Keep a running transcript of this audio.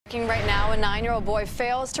Right now, a 9-year-old boy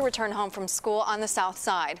fails to return home from school on the south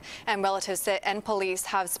side, and relatives and police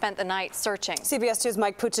have spent the night searching. CBS 2's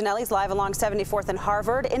Mike Puccinelli is live along 74th and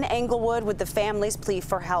Harvard in Englewood with the family's plea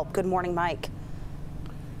for help. Good morning, Mike.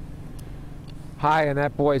 Hi, and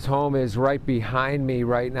that boy's home is right behind me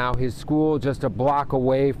right now. His school just a block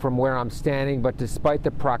away from where I'm standing, but despite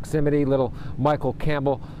the proximity, little Michael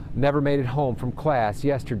Campbell never made it home from class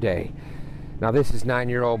yesterday. Now, this is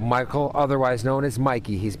 9-year-old Michael, otherwise known as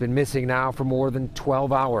Mikey. He's been missing now for more than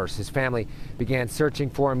 12 hours. His family began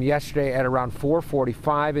searching for him yesterday at around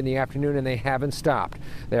 4:45 in the afternoon, and they haven't stopped.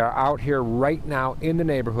 They are out here right now in the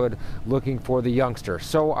neighborhood looking for the youngster.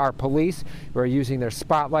 So are police, who are using their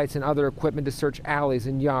spotlights and other equipment to search alleys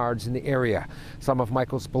and yards in the area. Some of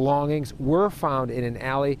Michael's belongings were found in an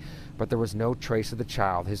alley, but there was no trace of the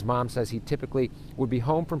child. His mom says he typically would be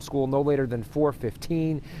home from school no later than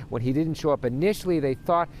 4:15. When he didn't show up initially, they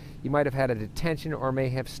thought he might have had a detention or may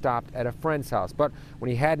have stopped at a friend's house. But when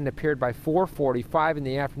he hadn't appeared by 4:45 in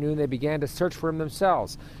the afternoon, they began to search for him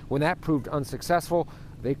themselves. When that proved unsuccessful,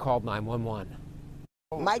 they called 911.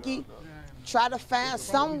 Mikey, try to find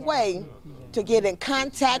some way to get in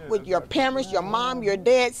contact with your parents, your mom, your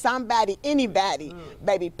dad, somebody, anybody.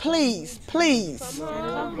 Baby, please, please,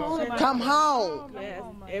 come home. Yes.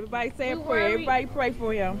 Everybody say a prayer. Everybody pray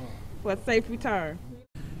for him for a safe return.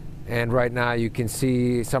 And right now you can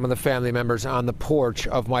see some of the family members on the porch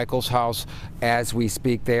of Michael's house as we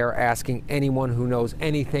speak. They are asking anyone who knows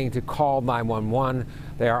anything to call 911.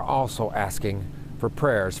 They are also asking for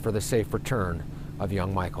prayers for the safe return of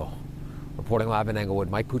young Michael. Reporting live in Englewood,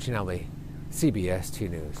 Mike Puccinelli, CBS 2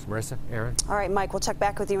 News. Marissa, Aaron? All right, Mike, we'll check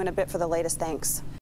back with you in a bit for the latest. Thanks.